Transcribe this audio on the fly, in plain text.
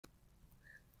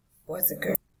Boys and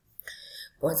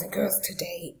girls,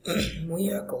 today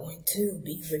we are going to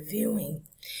be reviewing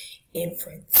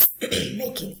inference,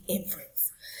 making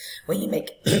inference. When you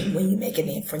make an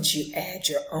inference, you add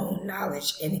your own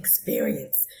knowledge and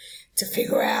experience to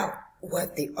figure out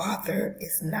what the author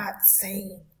is not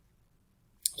saying.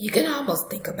 You can almost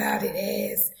think about it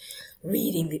as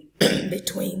reading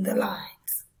between the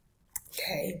lines,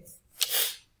 okay?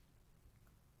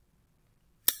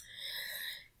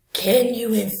 Can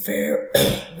you infer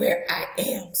where I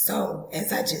am? So,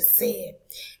 as I just said,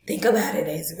 think about it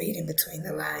as reading between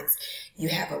the lines. You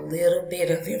have a little bit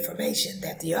of information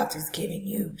that the author's giving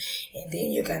you, and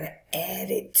then you're going to add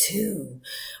it to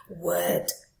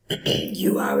what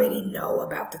you already know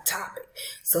about the topic.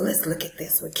 So let's look at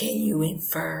this one. Can you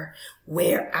infer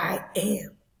where I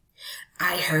am?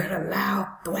 I heard a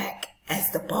loud thwack as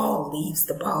the ball leaves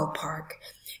the ballpark,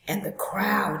 and the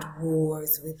crowd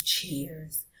roars with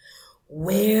cheers.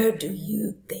 Where do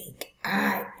you think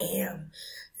I am?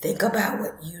 Think about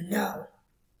what you know.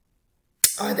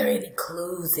 Are there any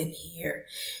clues in here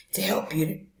to help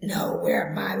you know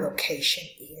where my location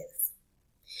is?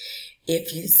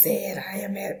 If you said I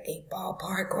am at a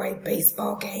ballpark or a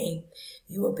baseball game,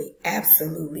 you will be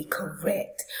absolutely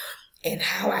correct. And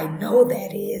how I know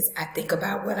that is, I think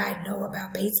about what I know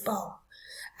about baseball.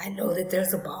 I know that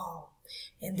there's a ball.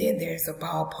 And then there's a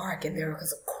ballpark, and there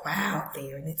is a crowd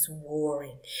there, and it's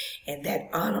roaring. And that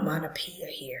onomatopoeia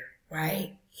here,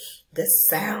 right? The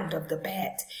sound of the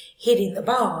bat hitting the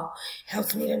ball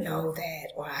helps me to know that,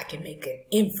 or I can make an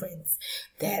inference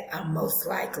that I'm most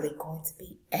likely going to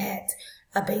be at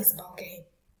a baseball game.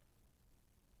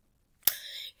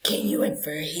 Can you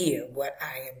infer here what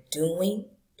I am doing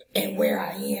and where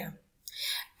I am?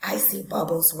 I see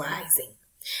bubbles rising.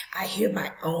 I hear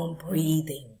my own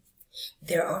breathing.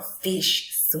 There are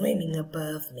fish swimming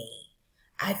above me.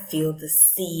 I feel the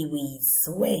seaweed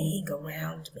swaying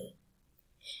around me.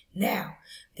 Now,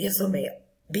 this will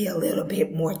be a little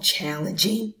bit more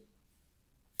challenging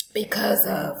because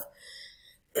of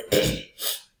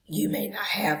you may not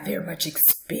have very much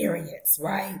experience,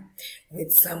 right,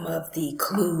 with some of the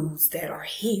clues that are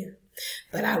here.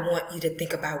 But I want you to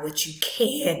think about what you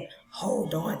can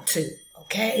hold on to,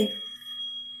 okay?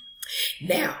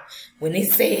 Now, when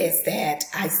it says that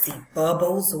I see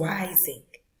bubbles rising,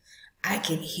 I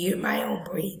can hear my own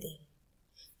breathing.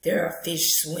 There are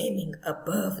fish swimming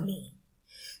above me.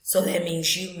 So that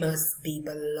means you must be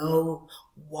below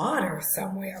water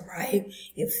somewhere, right?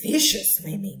 If fish are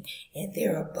swimming and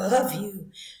they're above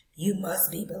you, you must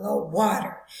be below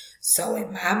water. So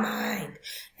in my mind,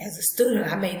 as a student,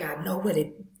 I may not know what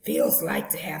it feels like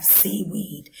to have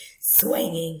seaweed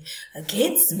swinging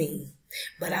against me.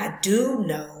 But I do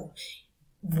know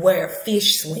where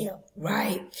fish swim,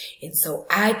 right? And so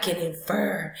I can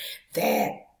infer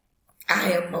that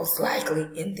I am most likely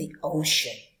in the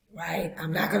ocean, right?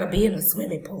 I'm not going to be in a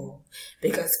swimming pool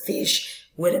because fish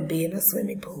wouldn't be in a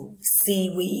swimming pool.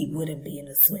 Seaweed wouldn't be in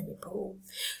a swimming pool.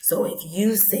 So if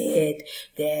you said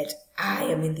that I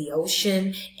am in the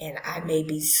ocean and I may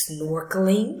be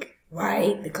snorkeling,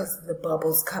 right, because of the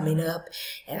bubbles coming up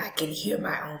and I can hear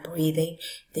my own breathing,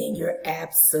 then you're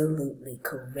absolutely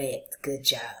correct. Good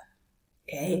job.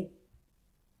 Okay?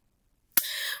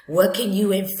 What can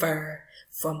you infer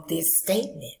from this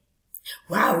statement?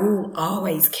 Raoul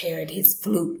always carried his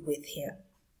flute with him.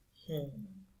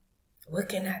 What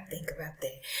can I think about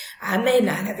that? I may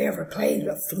not have ever played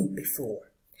a flute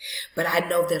before, but I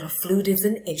know that a flute is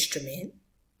an instrument,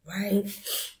 right?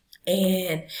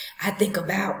 And I think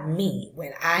about me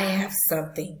when I have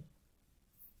something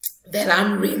that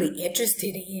I'm really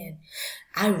interested in.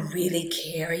 I really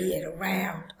carry it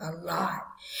around a lot.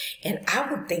 And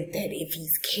I would think that if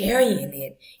he's carrying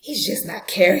it, he's just not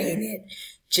carrying it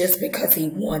just because he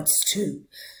wants to.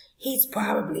 He's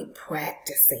probably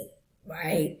practicing,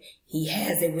 right? He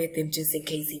has it with him just in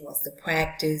case he wants to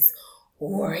practice,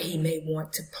 or he may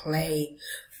want to play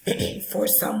for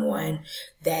someone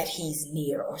that he's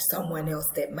near or someone else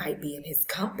that might be in his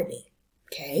company,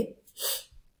 okay?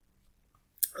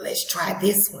 Let's try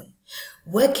this one.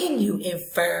 What can you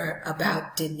infer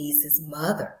about Denise's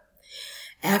mother?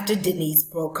 After Denise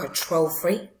broke her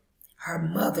trophy, her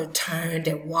mother turned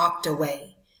and walked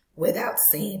away without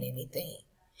saying anything.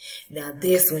 Now,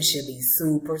 this one should be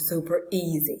super, super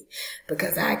easy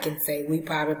because I can say we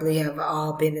probably have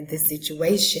all been in this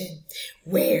situation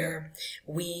where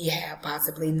we have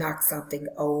possibly knocked something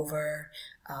over,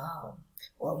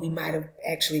 Or we might have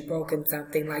actually broken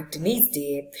something like Denise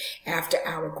did after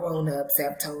our grown-ups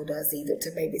have told us either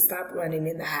to maybe stop running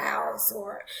in the house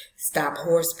or stop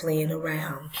horse playing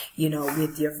around, you know,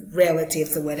 with your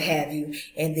relatives or what have you.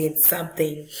 And then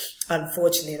something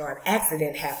unfortunate or an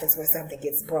accident happens where something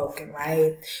gets broken,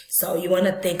 right? So you want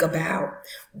to think about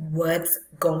what's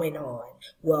going on.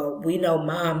 Well, we know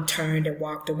mom turned and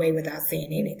walked away without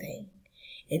saying anything.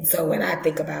 And so when I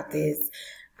think about this,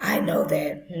 I know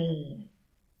that,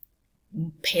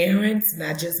 parents,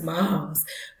 not just moms,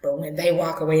 but when they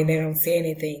walk away and they don't say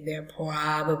anything, they're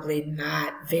probably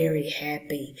not very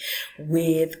happy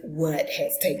with what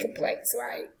has taken place,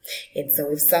 right? And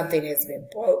so if something has been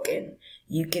broken,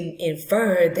 you can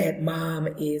infer that mom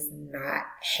is not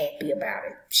happy about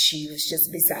it. She was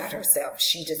just beside herself.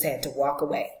 She just had to walk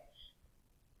away.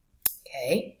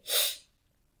 Okay?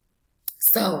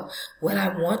 So what I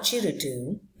want you to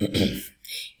do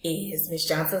is Miss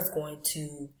Johnson's going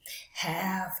to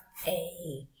have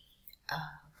a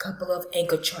couple of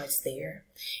anchor charts there,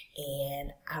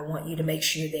 and I want you to make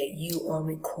sure that you are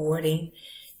recording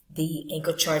the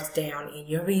anchor charts down in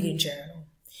your reading journal,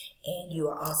 and you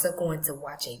are also going to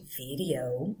watch a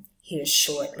video here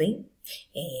shortly.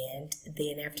 And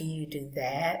then after you do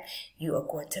that, you are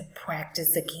going to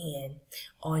practice again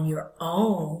on your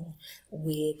own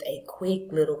with a quick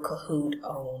little Kahoot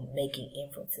on making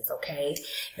inferences, okay?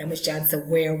 Now, Ms. Johnson,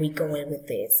 where are we going with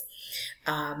this?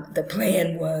 The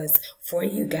plan was for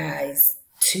you guys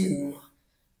to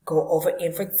go over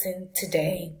inferencing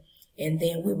today, and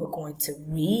then we were going to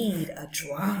read a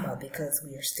drama because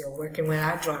we are still working with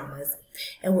our dramas,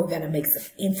 and we're going to make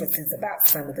some inferences about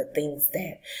some of the things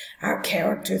that our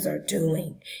characters are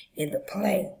doing in the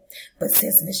play. But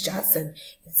since Miss Johnson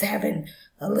is having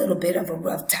a little bit of a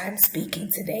rough time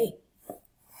speaking today,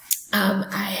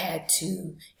 I had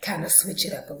to kind of switch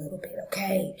it up a little bit,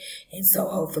 okay? And so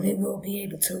hopefully we'll be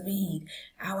able to read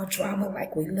our drama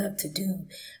like we love to do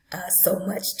so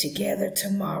much together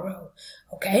tomorrow,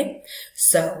 okay?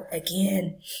 So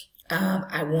again,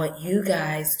 I want you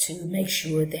guys to make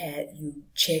sure that you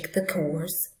check the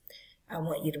course. I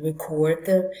want you to record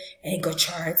the anchor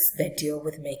charts that deal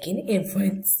with making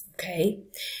inference, okay?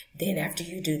 Then after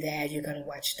you do that, you're going to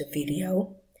watch the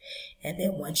video. And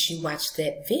then once you watch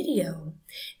that video,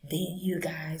 then you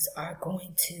guys are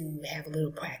going to have a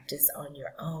little practice on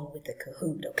your own with the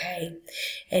Kahoot, okay?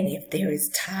 And if there is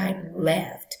time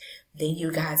left, then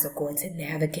you guys are going to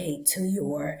navigate to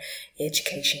your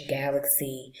Education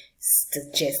Galaxy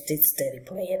suggested study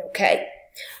plan, okay?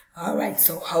 All right,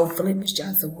 so hopefully Ms.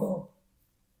 Johnson will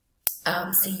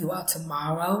see you all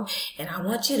tomorrow. And I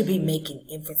want you to be making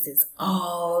inferences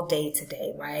all day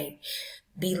today, right?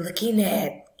 Be looking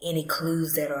at any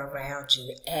clues that are around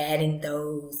you, adding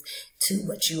those to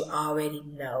what you already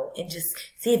know, and just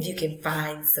see if you can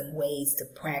find some ways to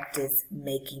practice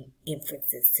making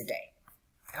inferences today.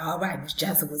 All right, Ms.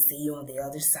 Johnson will see you on the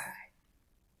other side.